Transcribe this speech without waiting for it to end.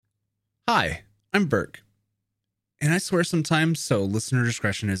Hi, I'm Burke, and I swear sometimes, so listener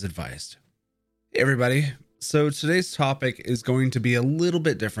discretion is advised. Hey everybody, so today's topic is going to be a little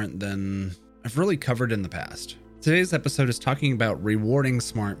bit different than I've really covered in the past. Today's episode is talking about rewarding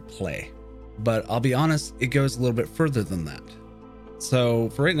smart play, but I'll be honest, it goes a little bit further than that.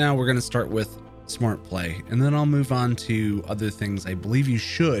 So for right now, we're going to start with smart play, and then I'll move on to other things I believe you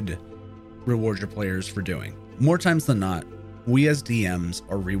should reward your players for doing. More times than not, we as DMs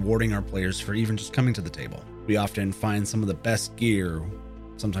are rewarding our players for even just coming to the table. We often find some of the best gear.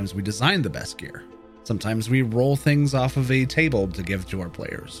 Sometimes we design the best gear. Sometimes we roll things off of a table to give to our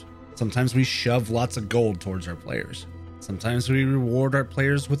players. Sometimes we shove lots of gold towards our players. Sometimes we reward our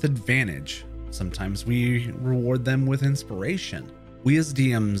players with advantage. Sometimes we reward them with inspiration. We as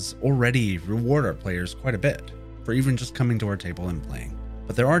DMs already reward our players quite a bit for even just coming to our table and playing.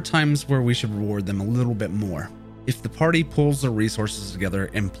 But there are times where we should reward them a little bit more. If the party pulls their resources together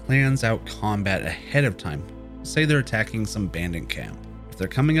and plans out combat ahead of time, say they're attacking some bandit camp. If they're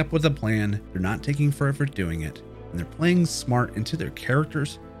coming up with a plan, they're not taking forever doing it, and they're playing smart into their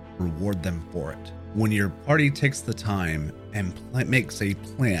characters, reward them for it. When your party takes the time and makes a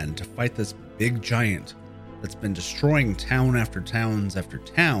plan to fight this big giant that's been destroying town after towns after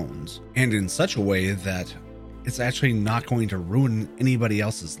towns, and in such a way that it's actually not going to ruin anybody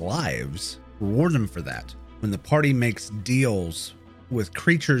else's lives, reward them for that. When the party makes deals with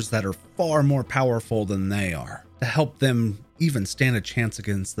creatures that are far more powerful than they are to help them even stand a chance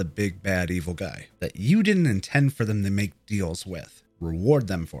against the big bad evil guy that you didn't intend for them to make deals with, reward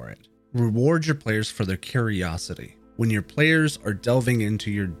them for it. Reward your players for their curiosity. When your players are delving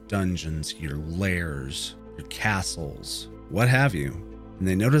into your dungeons, your lairs, your castles, what have you, and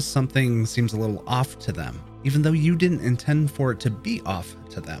they notice something seems a little off to them, even though you didn't intend for it to be off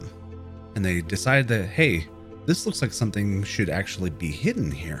to them, and they decide that, hey, this looks like something should actually be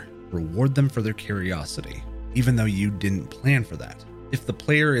hidden here. Reward them for their curiosity, even though you didn't plan for that. If the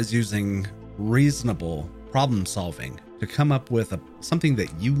player is using reasonable problem solving to come up with something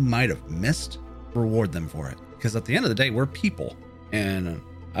that you might have missed, reward them for it. Because at the end of the day, we're people. And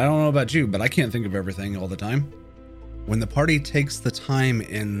I don't know about you, but I can't think of everything all the time. When the party takes the time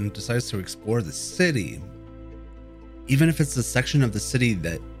and decides to explore the city, even if it's a section of the city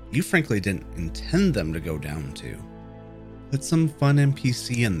that you frankly didn't intend them to go down to, put some fun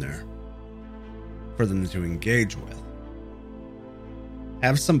NPC in there for them to engage with.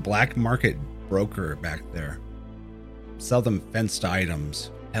 Have some black market broker back there. Sell them fenced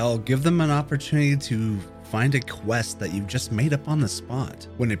items. Hell, give them an opportunity to find a quest that you've just made up on the spot.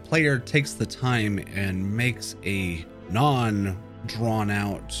 When a player takes the time and makes a drawn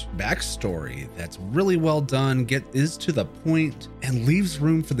out backstory that's really well done, is to the point, and leaves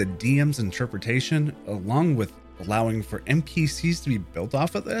room for the DM's interpretation, along with allowing for NPCs to be built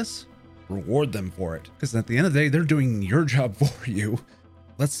off of this, reward them for it. Because at the end of the day, they're doing your job for you.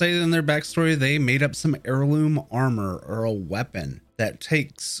 Let's say in their backstory, they made up some heirloom armor or a weapon that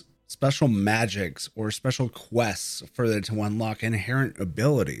takes special magics or special quests for it to unlock inherent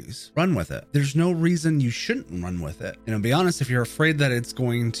abilities. Run with it. There's no reason you shouldn't run with it. And to be honest, if you're afraid that it's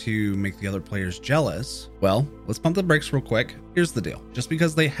going to make the other players jealous, well, let's pump the brakes real quick. Here's the deal. Just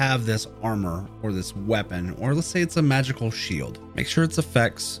because they have this armor or this weapon, or let's say it's a magical shield, make sure its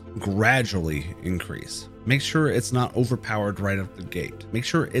effects gradually increase. Make sure it's not overpowered right out the gate. Make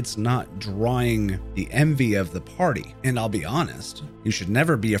sure it's not drawing the envy of the party. And I'll be honest, you should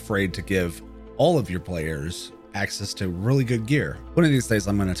never be afraid to give all of your players access to really good gear. One of these days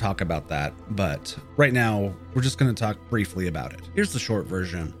I'm going to talk about that, but right now we're just going to talk briefly about it. Here's the short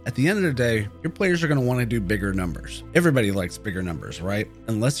version. At the end of the day, your players are going to want to do bigger numbers. Everybody likes bigger numbers, right?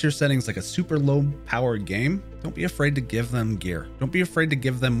 Unless your setting's like a super low power game, don't be afraid to give them gear. Don't be afraid to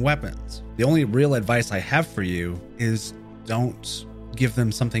give them weapons. The only real advice I have for you is don't give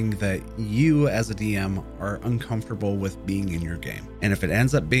them something that you as a DM are uncomfortable with being in your game. And if it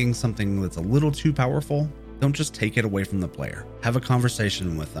ends up being something that's a little too powerful, don't just take it away from the player. Have a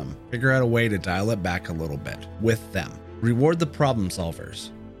conversation with them. Figure out a way to dial it back a little bit with them. Reward the problem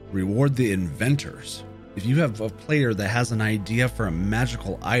solvers. Reward the inventors. If you have a player that has an idea for a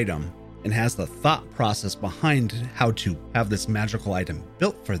magical item and has the thought process behind how to have this magical item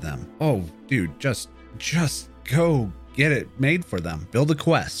built for them, oh, dude, just go get it made for them. Build a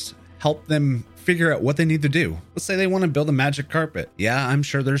quest. Help them figure out what they need to do. Let's say they want to build a magic carpet. Yeah, I'm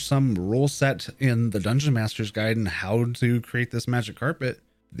sure there's some rule set in the Dungeon Master's Guide on how to create this magic carpet.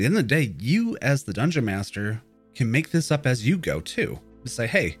 At the end of the day, you as the Dungeon Master can make this up as you go too. Just say,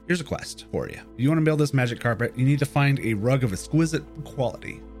 hey, here's a quest for you. You want to build this magic carpet, you need to find a rug of exquisite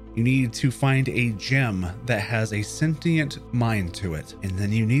quality. You need to find a gem that has a sentient mind to it. And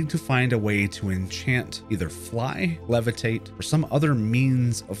then you need to find a way to enchant, either fly, levitate, or some other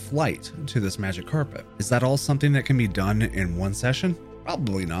means of flight to this magic carpet. Is that all something that can be done in one session?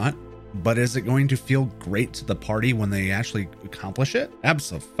 Probably not. But is it going to feel great to the party when they actually accomplish it?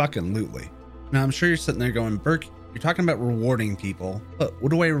 Abso-fucking-lutely. Now, I'm sure you're sitting there going, Burke, you're talking about rewarding people, but what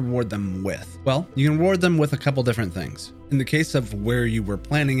do I reward them with? Well, you can reward them with a couple different things. In the case of where you were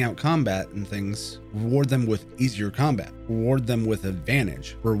planning out combat and things, reward them with easier combat, reward them with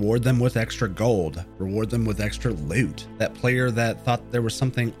advantage, reward them with extra gold, reward them with extra loot. That player that thought there was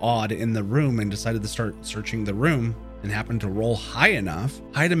something odd in the room and decided to start searching the room and happened to roll high enough,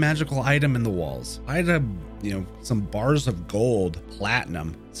 hide a magical item in the walls, hide some bars of gold,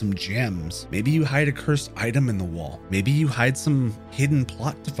 platinum, some gems. Maybe you hide a cursed item in the wall. Maybe you hide some hidden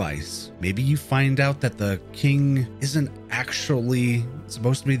plot device. Maybe you find out that the king isn't actually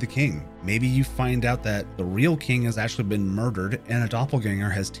supposed to be the king. Maybe you find out that the real king has actually been murdered and a doppelganger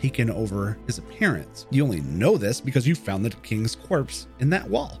has taken over his appearance. You only know this because you found the king's corpse in that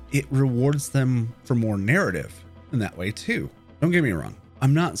wall. It rewards them for more narrative in that way too. Don't get me wrong.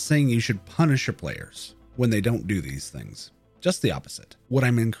 I'm not saying you should punish your players when they don't do these things. Just the opposite. What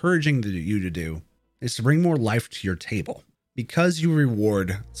I'm encouraging you to do is to bring more life to your table. Because you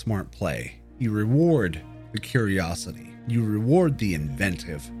reward smart play, you reward the curiosity, you reward the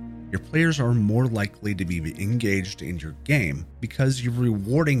inventive, your players are more likely to be engaged in your game because you're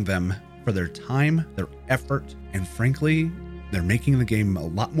rewarding them for their time, their effort, and frankly, they're making the game a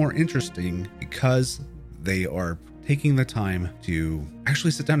lot more interesting because they are taking the time to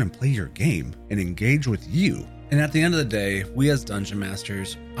actually sit down and play your game and engage with you. And at the end of the day, we as Dungeon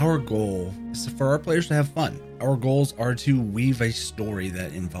Masters, our goal is for our players to have fun. Our goals are to weave a story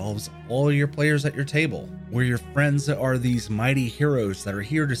that involves all your players at your table, where your friends are these mighty heroes that are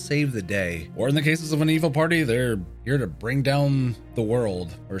here to save the day. Or in the cases of an evil party, they're here to bring down the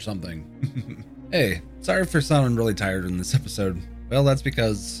world or something. Hey, sorry for sounding really tired in this episode. Well, that's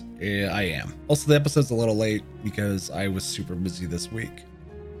because I am. Also, the episode's a little late because I was super busy this week.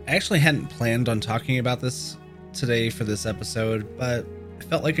 I actually hadn't planned on talking about this today for this episode, but I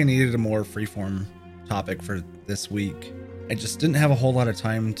felt like I needed a more freeform topic for this week. I just didn't have a whole lot of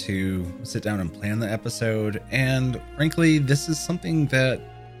time to sit down and plan the episode, and frankly, this is something that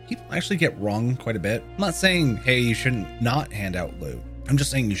people actually get wrong quite a bit. I'm not saying, hey, you shouldn't not hand out loot. I'm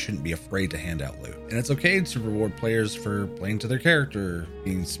just saying you shouldn't be afraid to hand out loot. And it's okay to reward players for playing to their character,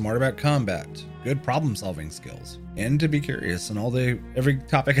 being smart about combat, good problem solving skills, and to be curious and every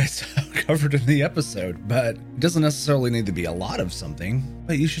topic I covered in the episode. But it doesn't necessarily need to be a lot of something,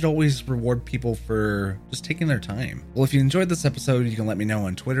 but you should always reward people for just taking their time. Well, if you enjoyed this episode, you can let me know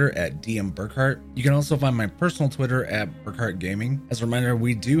on Twitter at DM Burkhart. You can also find my personal Twitter at Burkhart Gaming. As a reminder,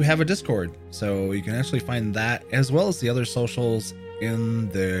 we do have a Discord, so you can actually find that as well as the other socials in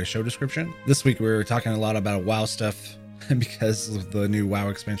the show description. This week we were talking a lot about WoW stuff because the new WoW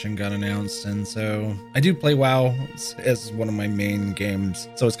expansion got announced, and so I do play WoW as one of my main games,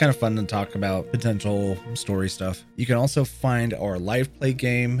 so it's kind of fun to talk about potential story stuff. You can also find our live play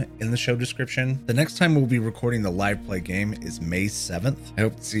game in the show description. The next time we'll be recording the live play game is May 7th. I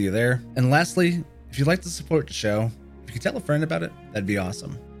hope to see you there. And lastly, if you'd like to support the show, if you could tell a friend about it, that'd be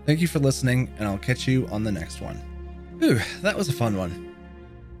awesome. Thank you for listening, and I'll catch you on the next one. Ooh, that was a fun one.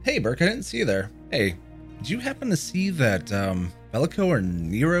 Hey, Burke, I didn't see you there. Hey, did you happen to see that Bellico or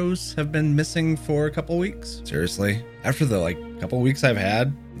Neros have been missing for a couple weeks? Seriously? After the couple weeks I've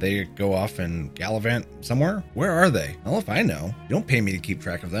had, they go off and gallivant somewhere? Where are they? Well, if I know. You don't pay me to keep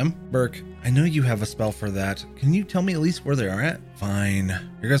track of them. Burke, I know you have a spell for that. Can you tell me at least where they are at? Fine.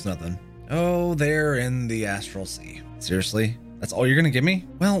 Here goes nothing. Oh, they're in the Astral Sea. Seriously? That's all you're gonna give me?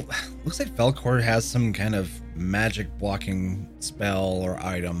 Well, looks like Velcor has some kind of magic blocking spell or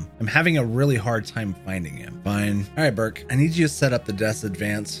item. I'm having a really hard time finding him. Fine. All right, Burke, I need you to set up the Death's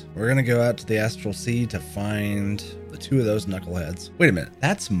Advance. We're gonna go out to the Astral Sea to find the two of those knuckleheads. Wait a minute,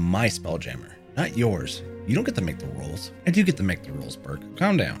 that's my Spelljammer, not yours. You don't get to make the rules. I do get to make the rules, Burke.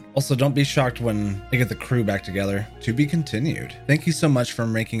 Calm down. Also, don't be shocked when I get the crew back together. To be continued. Thank you so much for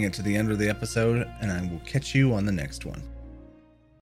making it to the end of the episode, and I will catch you on the next one.